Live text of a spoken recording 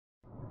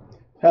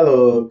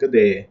Hello, good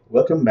day.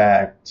 Welcome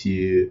back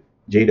to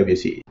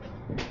JWT.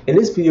 In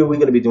this video, we're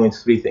going to be doing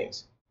three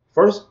things.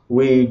 First,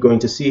 we're going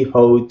to see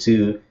how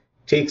to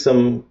take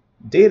some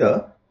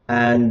data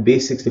and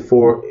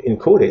base64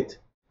 encode it.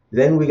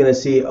 Then we're going to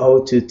see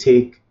how to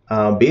take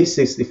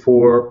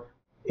base64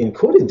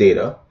 encoded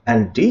data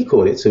and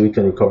decode it so we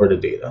can recover the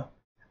data.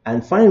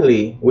 And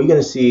finally, we're going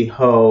to see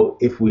how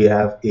if we're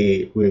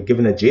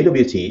given a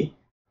JWT,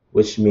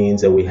 which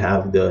means that we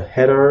have the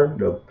header,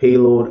 the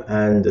payload,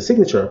 and the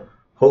signature,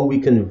 how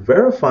we can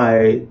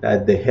verify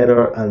that the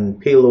header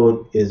and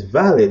payload is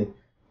valid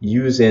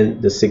using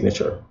the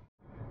signature.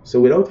 So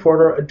without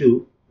further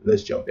ado,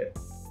 let's jump in.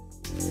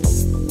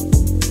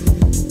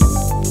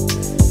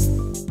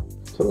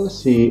 So let's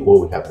see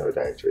what we have in our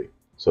directory.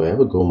 So I have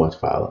a Go mod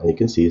file, and you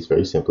can see it's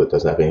very simple. It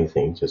doesn't have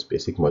anything, just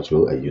basic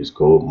module. I use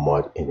Go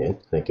mod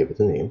init, and I give it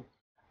a name.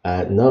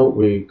 And now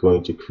we're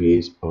going to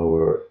create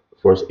our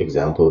first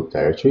example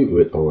directory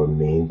with our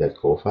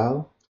main.go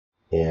file.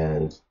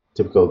 And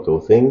typical Go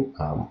thing,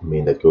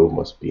 main.go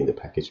must be in the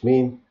package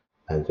main.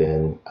 And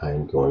then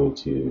I'm going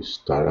to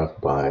start off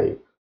by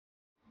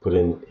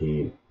putting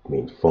a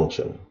main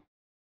function.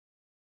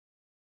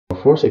 Our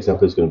first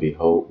example is going to be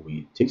how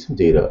we take some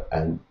data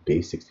and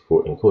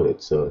base64 encode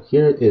it. So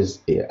here is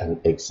an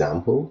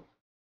example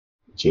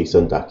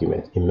JSON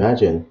document.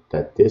 Imagine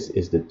that this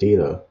is the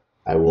data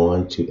I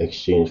want to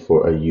exchange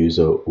for a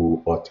user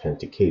who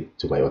authenticate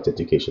to my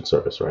authentication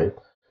service, right?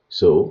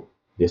 So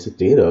this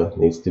data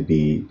needs to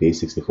be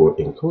base64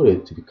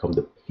 encoded to become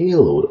the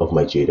payload of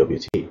my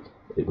JWT.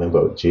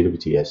 Remember,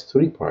 JWT has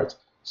three parts,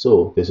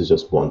 so this is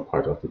just one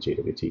part of the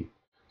JWT.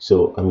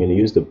 So I'm going to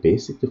use the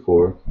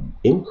base64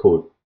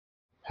 encode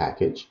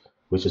package,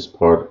 which is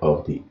part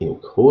of the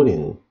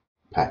encoding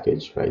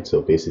package, right?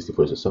 So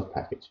base64 is a sub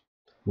package.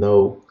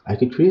 Now I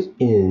could create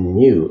a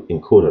new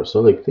encoder.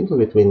 So like think of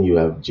it when you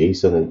have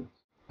JSON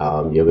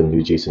and you have a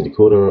new JSON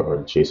decoder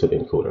or JSON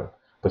encoder.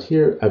 But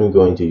here I'm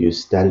going to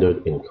use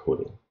standard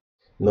encoding.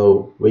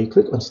 Now when you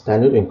click on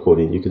standard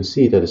encoding, you can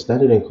see that the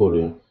standard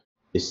encoding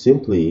is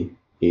simply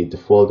a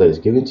default that is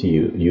given to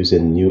you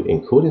using new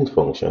encoding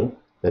function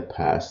that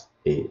pass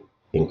a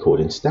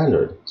encoding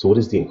standard. So what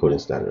is the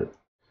encoding standard?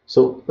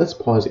 So let's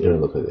pause here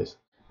and look at this.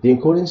 The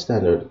encoding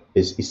standard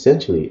is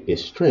essentially a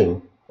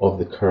string of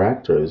the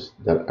characters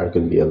that are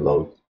going to be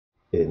allowed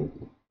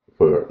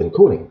for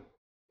encoding.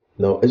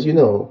 Now, as you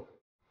know,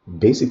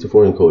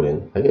 base64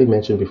 encoding, like I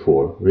mentioned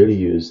before, really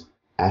use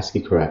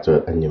ASCII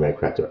character and numeric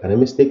character. And I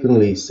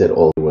mistakenly said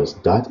all it was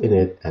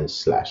 .init and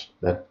slash.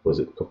 That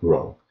was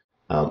wrong.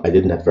 I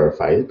did not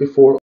verify it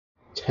before.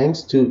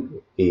 Thanks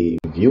to a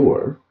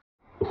viewer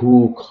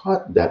who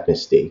caught that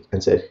mistake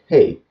and said,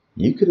 hey,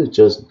 you could have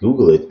just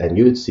Googled it and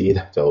you would see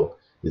that, oh,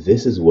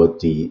 this is what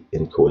the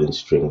encoding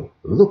string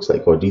looks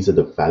like, or these are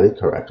the valid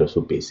characters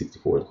for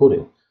base64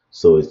 encoding.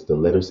 So it's the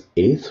letters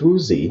A through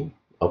Z,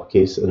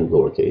 uppercase and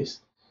lowercase.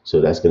 So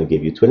that's going to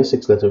give you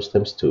 26 letters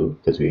times 2,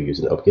 because we're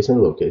using uppercase and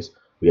lowercase.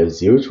 We have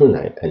 0 through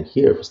 9, and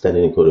here for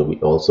standard encoding, we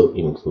also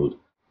include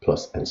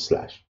plus and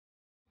slash.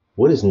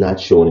 What is not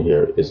shown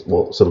here is,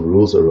 well, some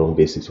rules around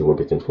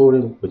base64-bit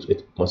encoding, which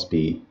it must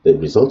be, the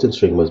resultant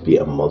string must be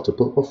a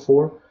multiple of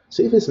 4.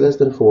 So if it's less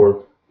than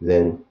 4,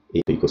 then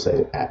a equal sign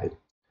is added.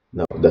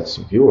 Now, that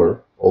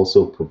viewer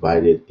also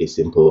provided a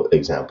simple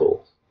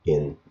example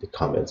in the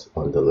comments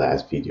on the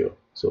last video.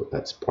 So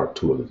that's part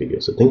 2 of the video.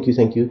 So thank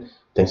you.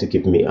 Thanks for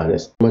keeping me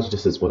honest. Much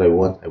this is what I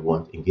want. I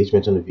want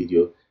engagement on the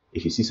video.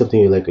 If you see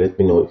something you like, let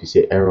me know. If you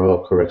see error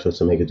or correction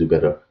to make it do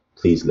better,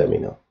 please let me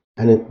know.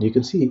 And then you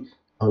can see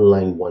on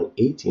line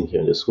 118 here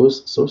in the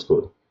source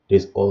code,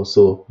 there's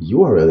also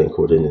URL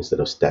encoding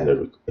instead of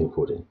standard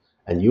encoding.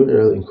 And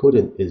URL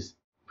encoding is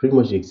pretty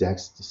much the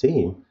exact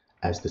same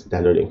as the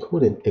standard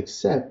encoding,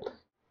 except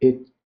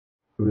it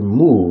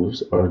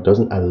removes or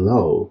doesn't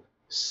allow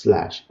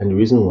slash. And the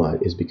reason why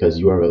is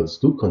because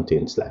URLs do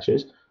contain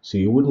slashes, so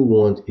you wouldn't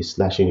want a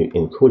slash in your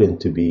encoding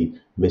to be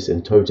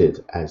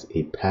misinterpreted as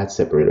a path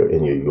separator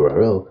in your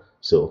URL.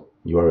 So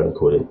URL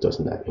encoding does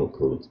not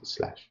include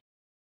slash.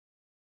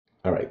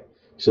 All right,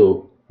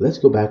 so let's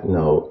go back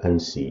now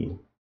and see.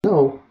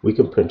 Now we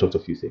can print out a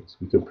few things.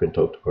 We can print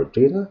out our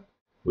data.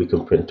 We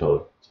can print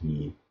out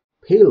the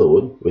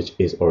payload, which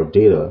is our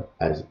data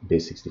as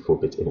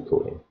base64-bit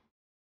encoding.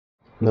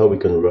 Now we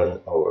can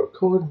run our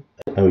code,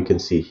 and we can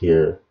see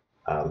here,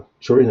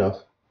 sure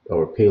enough,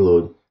 our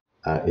payload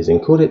is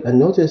encoded. And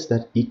notice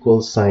that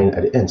equal sign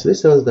at the end. So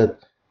this tells that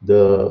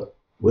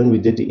when we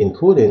did the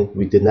encoding,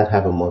 we did not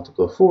have a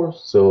multiple of 4,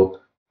 so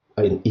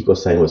an equal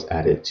sign was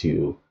added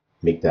to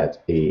make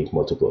that a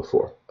multiple of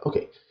 4.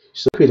 Okay,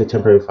 so create a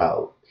temporary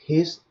file,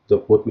 paste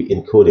what we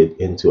encoded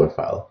into our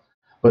file.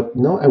 But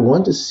now I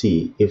want to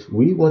see if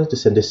we wanted to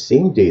send the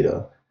same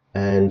data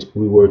and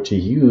we were to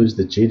use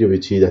the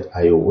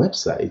JWT.io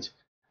website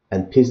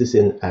and paste this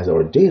in as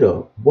our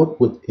data, what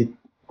would it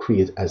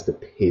create as the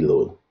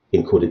payload,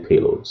 encoded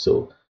payload?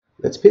 So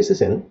let's paste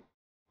this in.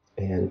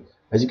 And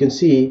as you can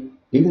see,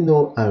 even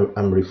though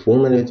I'm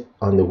reformatting it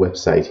on the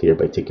website here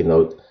by taking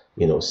out,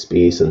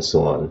 space and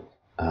so on,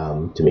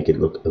 to make it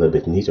look a little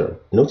bit neater.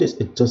 Notice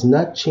it does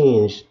not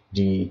change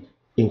the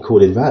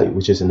encoded value,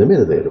 which is in the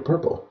middle there, the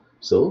purple.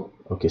 So,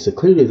 okay, so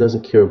clearly it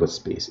doesn't care about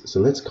space. So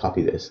let's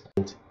copy this.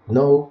 And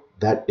now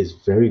that is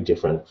very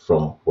different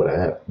from what I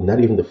have. Not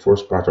even the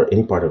first part or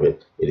any part of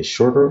it. It is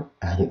shorter,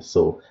 and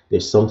so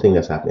there's something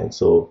that's happening.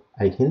 So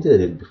I hinted at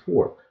it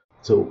before.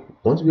 So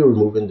once we were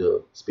removing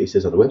the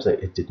spaces on the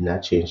website, it did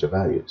not change the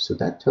value. So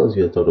that tells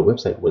you that the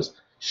website was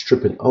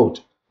stripping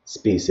out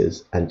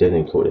spaces and then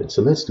encoding.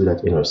 So let's do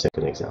that in our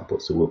second example.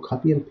 So we'll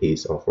copy and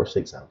paste our first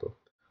example.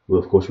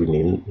 We'll of course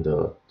rename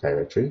the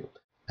directory,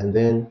 and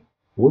then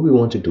what we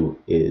want to do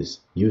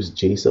is use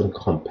JSON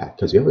compact,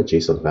 because we have a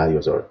JSON value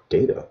as our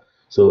data.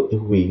 So if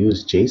we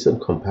use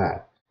JSON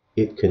compact,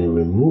 it can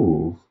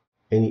remove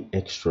any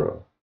extra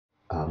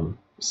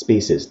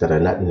spaces that are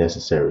not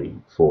necessary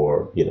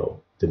for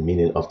the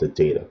meaning of the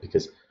data,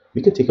 because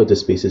we can take out the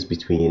spaces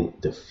between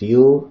the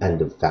field and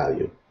the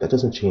value. That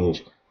doesn't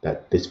change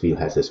that this field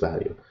has this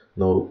value.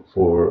 Now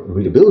for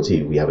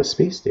readability, we have a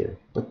space there,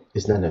 but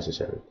it's not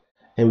necessary.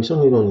 And we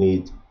certainly don't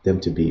need them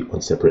to be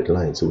on separate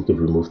lines, so we could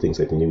remove things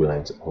like the new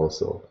lines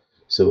also.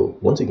 So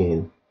once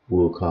again,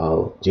 we'll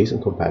call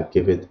JSON compact,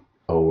 give it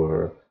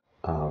our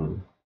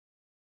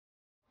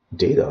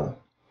data,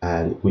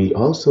 and we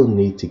also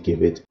need to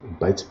give it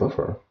bytes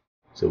buffer,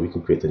 so we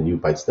can create a new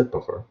bytes.buffer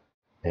buffer.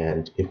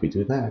 And if we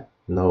do that,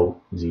 now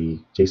the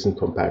JSON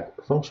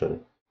compact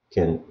function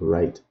can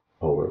write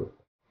our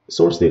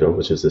source data,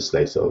 which is a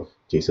slice of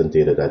JSON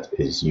data that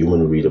is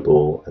human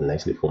readable and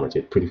nicely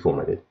formatted, pretty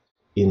formatted,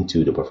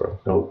 into the buffer.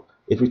 Now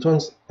it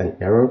returns an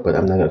error, but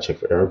I'm not going to check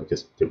for error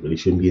because there really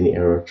shouldn't be any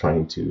error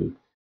trying to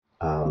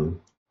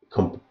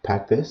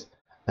compact this.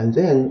 And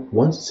then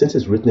since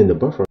it's written in the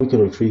buffer, we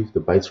can retrieve the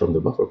bytes from the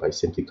buffer by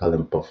simply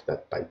calling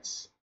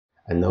buff.bytes.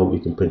 And now we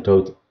can print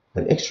out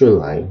an extra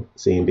line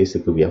saying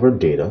basically we have our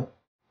data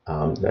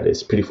that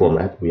is pretty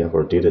format, we have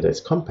our data that's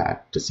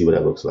compact to see what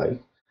that looks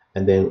like,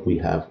 and then we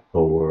have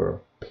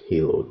our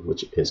payload,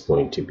 which is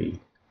going to be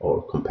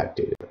our compact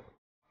data.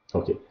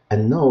 Okay,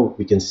 and now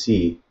we can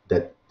see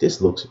that this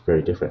looks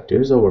very different.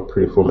 There's our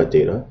pretty format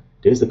data.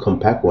 There's the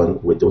compact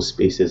one with those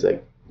spaces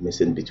like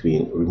missing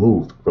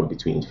removed from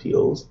between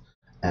fields,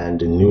 and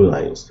the new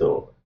lines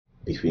so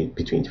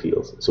between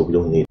fields. So we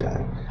don't need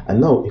that. And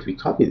now if we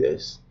copy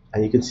this,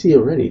 and you can see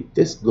already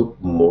this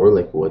look more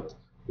like what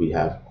we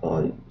have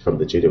from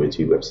the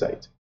JWT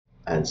website.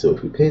 And so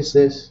if we paste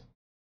this,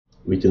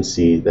 we can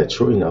see that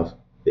sure enough,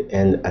 the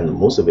end and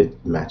most of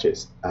it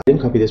matches. I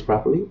didn't copy this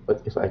properly,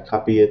 but if I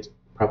copy it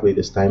properly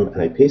this time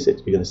and I paste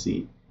it, you're going to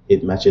see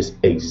it matches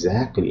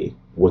exactly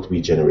what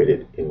we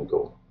generated in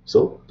Go.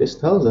 So this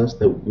tells us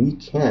that we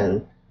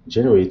can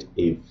generate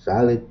a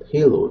valid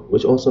payload,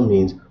 which also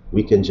means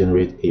we can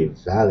generate a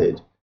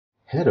valid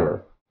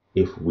header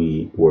if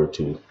we were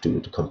to do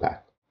the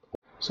compact.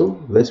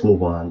 So let's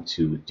move on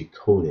to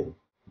decoding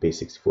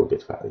base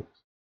 64-bit values.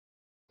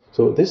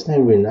 So this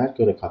time we're not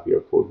going to copy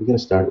our code. We're going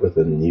to start with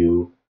a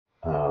new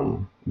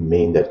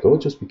main.go,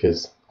 just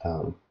because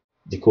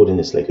decoding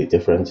is slightly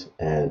different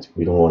and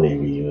we don't want to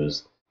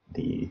reuse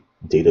the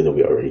data that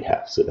we already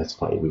have. So that's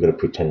fine. We're going to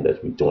pretend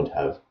that we don't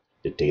have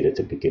the data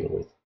to begin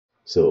with.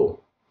 So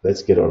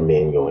let's get our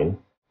main going.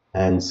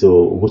 And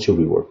so what should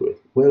we work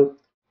with? Well,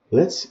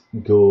 let's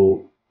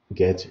go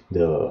get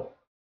the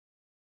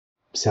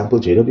sample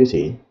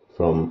JWT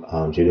from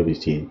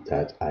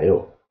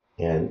JWT.io.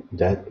 And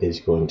that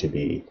is going to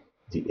be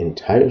the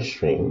entire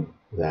string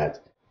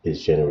that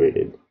is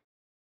generated.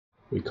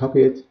 We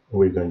copy it and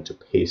we're going to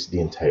paste the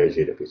entire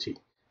JWT.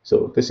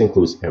 So this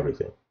includes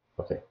everything.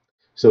 Okay.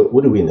 So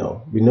what do we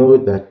know? We know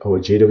that our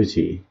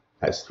JWT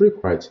has three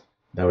parts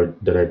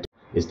that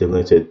is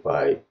delimited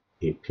by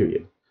a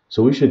period.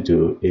 So what we should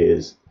do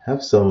is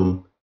have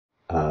some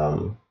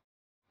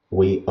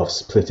way of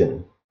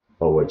splitting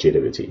our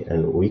JWT,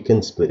 and we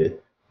can split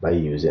it by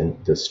using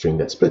the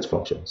string.split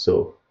function.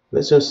 So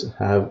let's just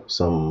have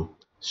some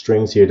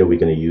strings here that we're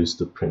going to use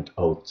to print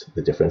out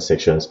the different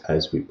sections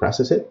as we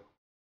process it.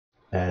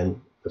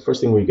 And the first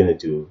thing we're going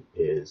to do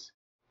is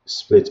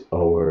split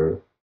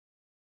our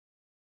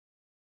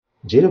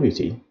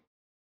JWT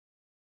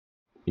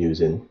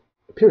using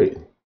a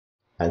period.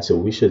 And so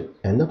we should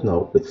end up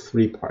now with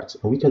three parts,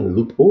 and we can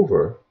loop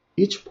over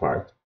each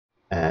part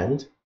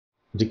and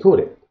decode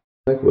it.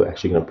 We're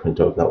actually going to print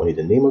out not only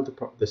the name of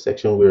the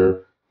section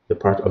where the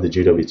part of the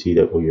JWT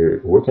that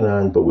we're working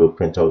on, but we'll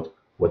print out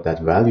what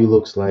that value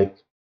looks like,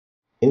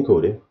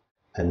 encode it,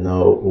 and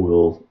now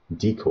we'll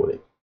decode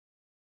it.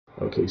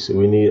 Okay, so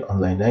we need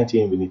on line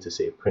 19, we need to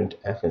say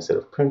printf instead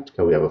of print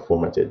because we have a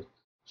formatted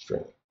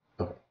string.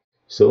 Okay,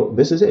 so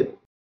this is it.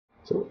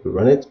 So we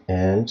run it,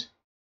 and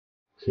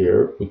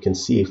here we can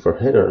see for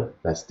header,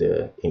 that's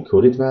the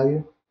encoded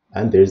value,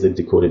 and there's the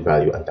decoded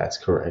value, and that's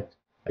correct.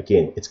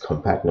 Again, it's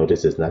compact.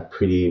 Notice it's not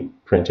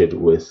printed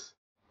with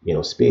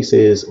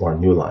spaces or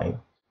new line.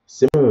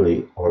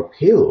 Similarly, our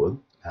payload,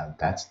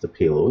 that's the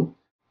payload,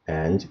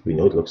 and we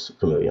know it looks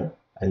familiar.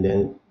 And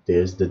then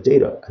there's the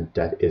data, and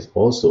that is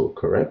also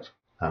correct,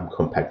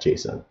 compact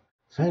JSON.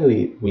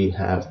 Finally, we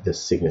have the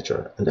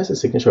signature, and that's a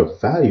signature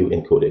value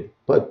encoded,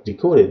 but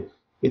decoded,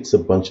 it's a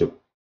bunch of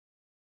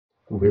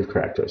weird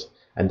characters.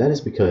 And that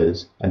is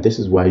because, and this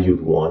is why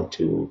you'd want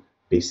to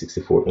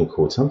base64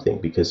 encode something,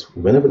 because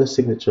whenever the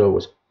signature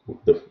was,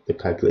 the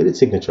calculated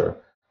signature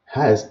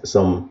has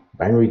some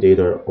binary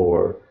data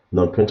or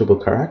non-printable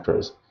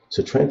characters.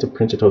 So trying to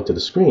print it out to the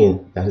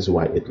screen, that is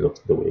why it looks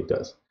the way it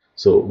does.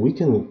 So we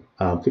can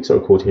fix our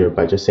code here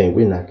by just saying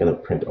we're not going to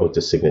print out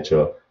the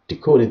signature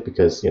decoded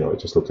because, it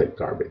just looks like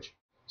garbage.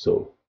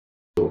 So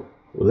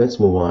let's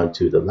move on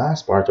to the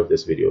last part of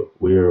this video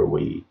where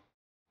we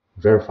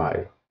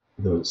verify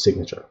the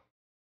signature.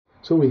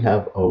 So we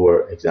have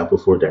our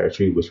example4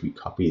 directory, which we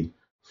copied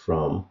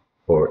from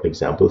our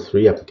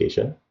example3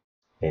 application,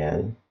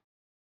 and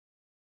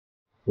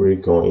we're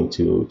going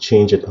to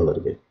change it a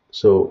little bit.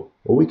 So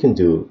what we can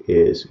do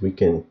is we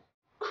can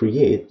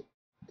create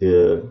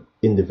the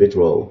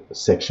individual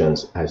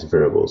sections as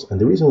variables.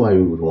 And the reason why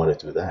we would want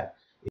to do that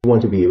is we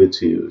want to be able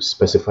to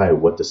specify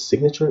what the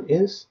signature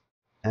is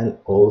and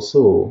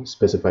also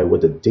specify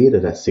what the data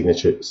that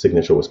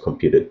signature was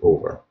computed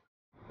over.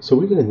 So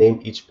we're going to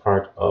name each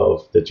part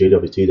of the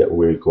JWT that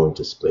we're going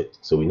to split.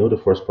 So we know the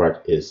first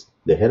part is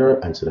the header,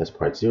 and so that's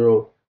part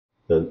 0.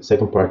 The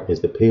second part is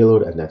the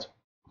payload, and that's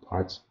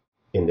parts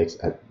index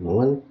at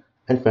 1.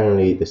 And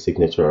finally, the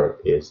signature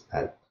is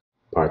at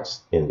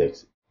parts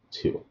index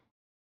 2.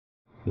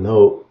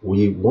 Now,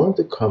 we want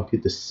to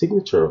compute the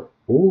signature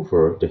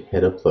over the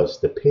header plus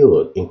the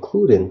payload,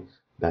 including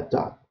that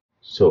dot,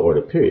 or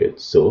the period.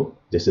 So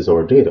this is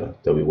our data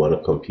that we want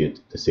to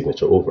compute the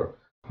signature over.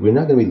 We're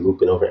not going to be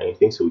looping over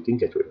anything, so we can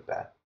get rid of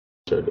that.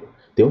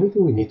 The only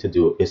thing we need to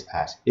do is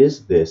ask,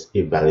 is this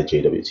a valid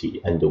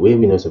JWT? And the way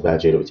we know it's a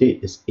valid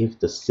JWT is if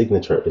the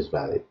signature is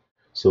valid.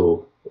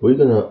 So we're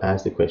going to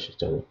ask the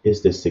question,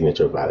 is this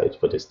signature valid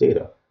for this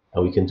data?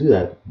 And we can do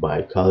that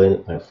by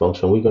calling a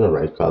function we're going to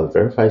write called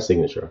verify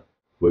signature,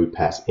 where we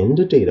pass in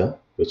the data,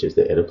 which is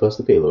the header plus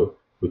the payload.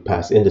 We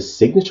pass in the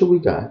signature we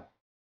got,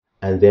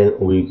 and then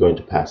we're going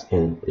to pass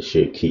in the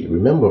shared key.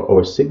 Remember,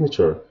 our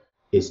signature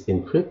is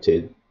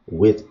encrypted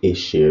with a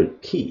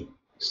shared key.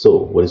 So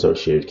what is our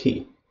shared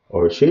key?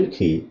 Our shared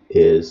key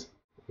is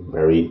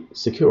very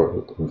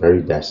secure,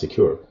 very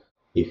secure.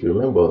 If you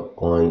remember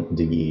on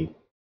the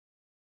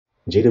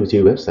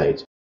JWT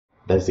website,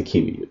 that's the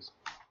key we use.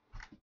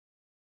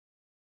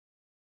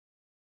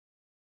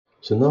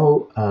 So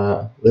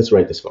now let's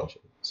write this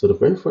function. So the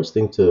very first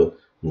thing to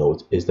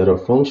note is that our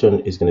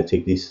function is going to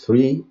take these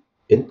 3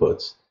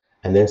 inputs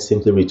and then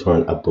simply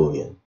return a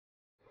Boolean.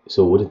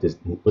 So what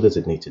does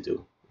it need to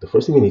do? The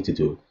first thing we need to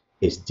do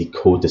is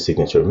decode the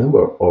signature.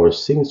 Remember, our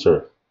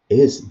signature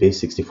is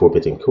base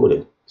 64-bit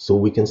encoded, so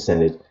we can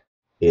send it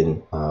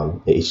in a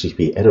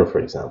HTTP header, for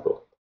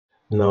example.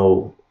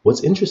 Now,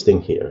 what's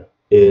interesting here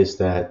is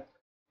that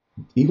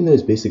even though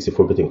it's base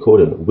 64-bit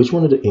encoded, which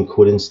one of the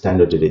encoding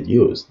standard did it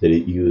use? Did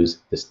it use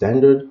the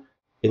standard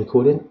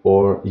encoding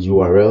or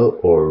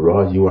URL or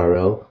raw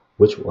URL?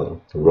 Which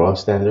one? Raw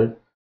standard?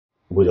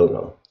 We don't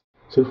know.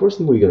 So the first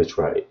thing we're going to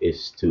try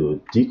is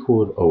to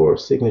decode our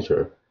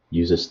signature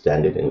using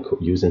standard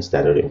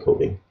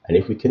encoding. And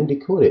if we can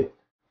decode it,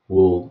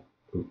 we'll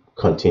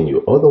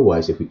continue.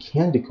 Otherwise, if we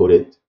can't decode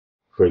it,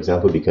 for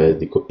example, because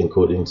the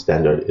encoding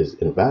standard is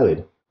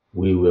invalid,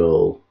 we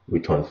will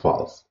return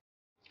false.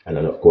 And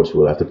then, of course,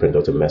 we'll have to print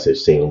out a message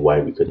saying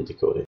why we couldn't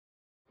decode it.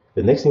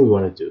 The next thing we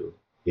want to do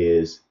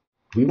is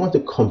we want to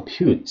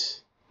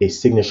compute a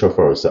signature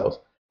for ourselves.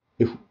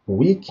 If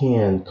we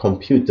can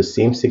compute the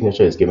same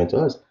signature as given to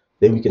us,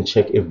 then we can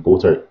check if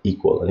both are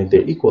equal. And if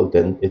they're equal,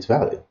 then it's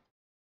valid.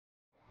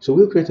 So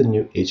we'll create a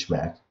new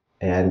HMAC,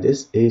 and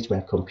this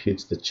HMAC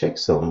computes the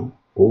checksum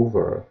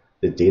over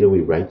the data we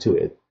write to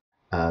it.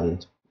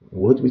 And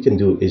what we can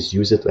do is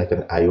use it like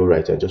an IO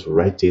writer and just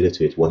write data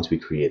to it once we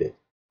create it.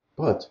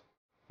 But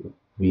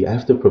we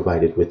have to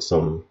provide it with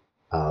some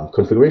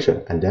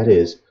configuration, and that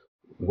is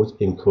what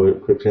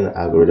encryption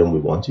algorithm we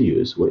want to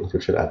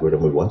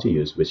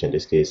use, which in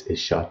this case is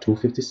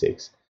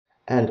SHA-256,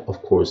 and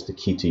of course the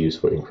key to use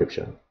for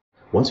encryption.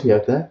 Once we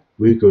have that,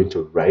 we're going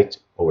to write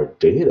our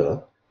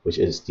data, which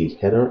is the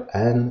header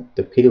and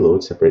the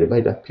payload separated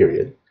by that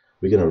period.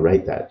 We're going to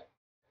write that.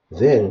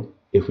 Then,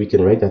 if we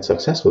can write that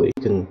successfully,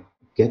 we can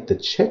get the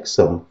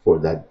checksum for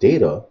that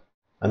data.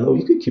 And now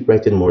you could keep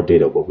writing more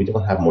data, but we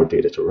don't have more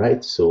data to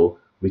write, so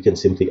we can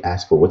simply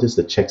ask for what is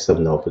the checksum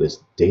now for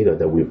this data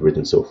that we've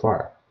written so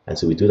far. And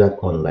so we do that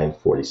on line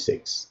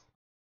 46.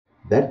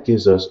 That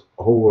gives us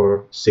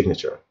our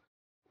signature.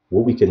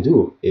 What we can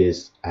do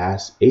is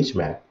ask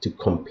HMAC to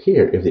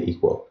compare if they're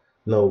equal.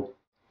 Now,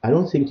 I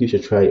don't think you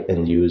should try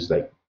and use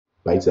like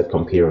bytes that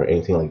compare or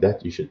anything like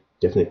that. You should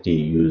definitely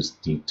use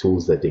the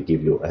tools that they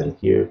give you. And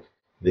here,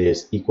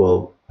 there's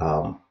equal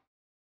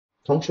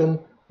function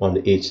on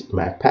the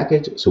HMAC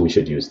package, so we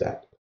should use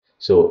that.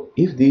 So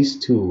if these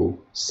two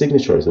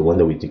signatures, the one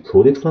that we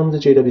decoded from the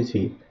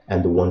JWT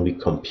and the one we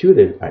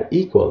computed, are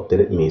equal, then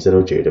it means that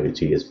our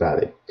JWT is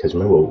valid. Because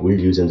remember, we're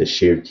using the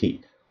shared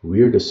key.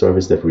 We're the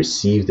service that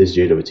received this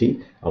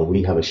JWT, and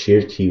we have a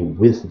shared key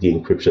with the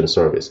encryption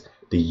service.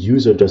 the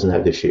user doesn't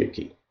have the shared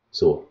key.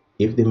 So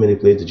if they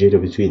manipulate the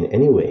JWT in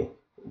any way,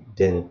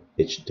 then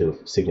the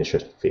signature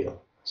should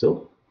fail.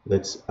 So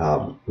let's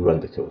run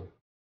the code.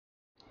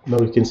 Now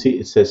you can see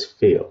it says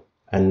fail,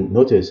 and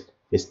notice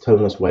it's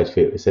telling us why it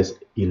failed. It says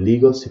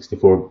illegal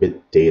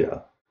 64-bit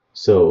data.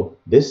 So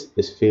this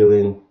is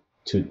failing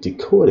to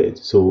decode it.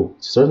 So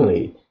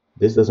certainly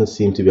this doesn't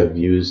seem to have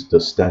used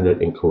the standard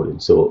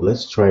encoding. So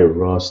let's try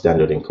raw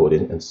standard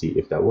encoding and see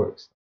if that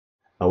works.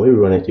 And when we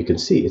run it, you can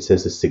see it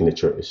says the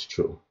signature is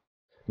true.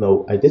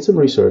 Now I did some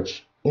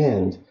research,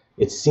 and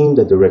it seemed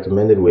that the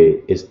recommended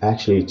way is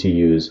actually to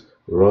use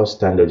raw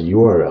standard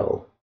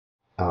URL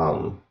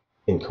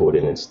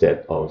encoding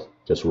instead of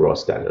just raw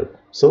standard.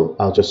 So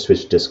I'll just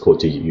switch this code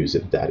to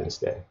using that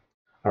instead.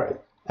 All right.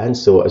 And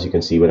so as you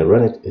can see, when I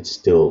run it, it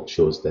still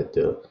shows that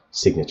the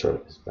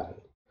signature is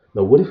valid.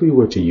 Now, what if we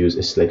were to use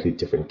a slightly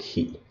different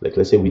key? Like,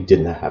 let's say we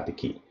did not have the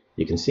key.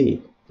 You can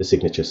see the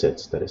signature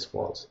says that is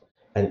false.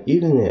 And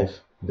even if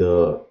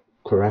the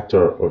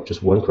character or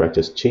just one character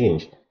is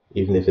changed,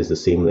 even if it's the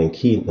same length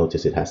key,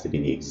 notice it has to be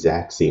the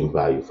exact same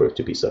value for it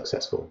to be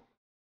successful.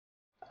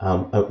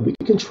 We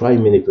can try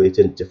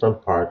manipulating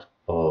different part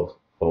of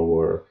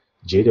our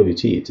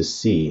JWT to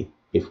see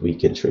if we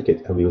can trick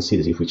it, and we will see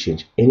that if we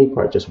change any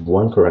part, just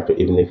one character,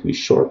 even if we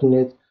shorten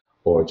it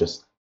or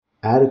just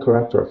add a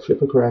character or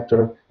flip a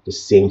character, the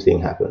same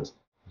thing happens.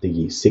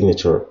 The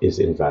signature is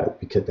invalid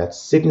because that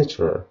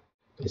signature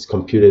is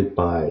computed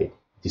by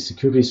the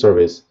security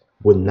service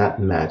would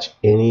not match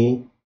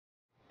any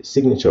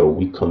signature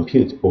we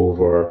compute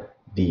over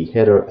the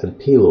header and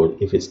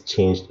payload if it's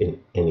changed in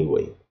any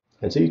way.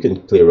 And so you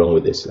can play around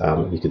with this.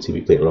 You can see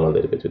we play around a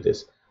little bit with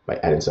this by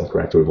adding some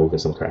character, removing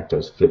some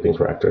characters, flipping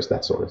characters,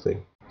 that sort of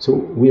thing. So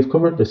we've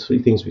covered the 3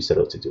 things we set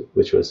out to do,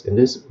 which was in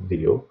this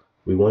video,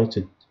 we wanted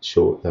to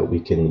show that we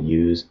can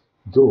use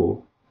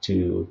Go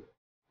to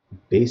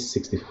base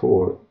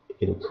 64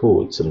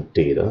 encode some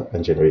data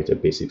and generate a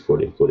base 64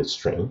 encoded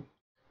string.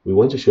 We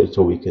want to show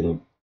how we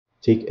can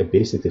take a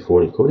base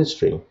 64 encoded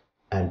string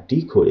and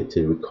decode it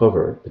to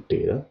recover the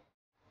data.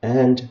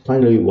 And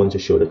finally, we want to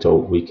show that how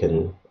we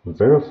can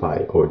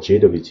verify our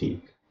JWT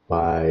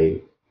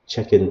by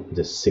checking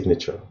the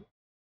signature.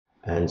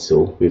 And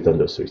so we've done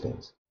those 3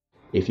 things.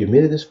 If you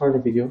made it this far in the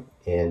video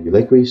and you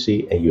like what you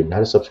see and you're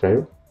not a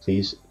subscriber,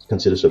 please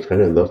consider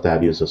subscribing. I'd love to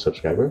have you as a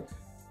subscriber.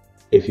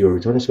 If you're a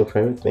returning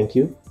subscriber, thank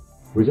you.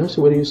 Regardless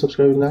of whether you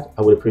subscribe or not,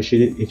 I would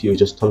appreciate it if you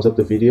just thumbs up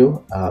the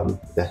video.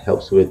 That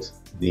helps with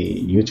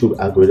the YouTube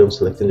algorithm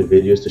selecting the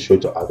videos to show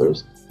to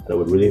others, and I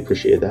would really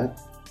appreciate that.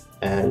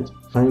 And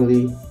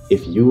finally,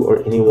 if you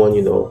or anyone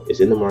you know is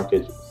in the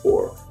market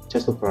for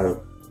Tesla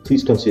product,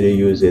 please consider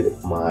using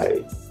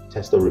my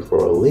Tesla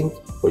referral link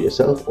for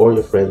yourself or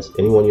your friends.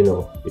 Anyone you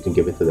know, you can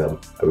give it to them.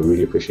 I would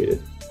really appreciate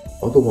it.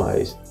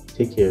 Otherwise,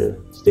 take care,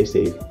 stay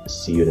safe,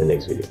 see you in the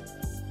next video.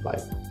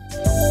 Bye.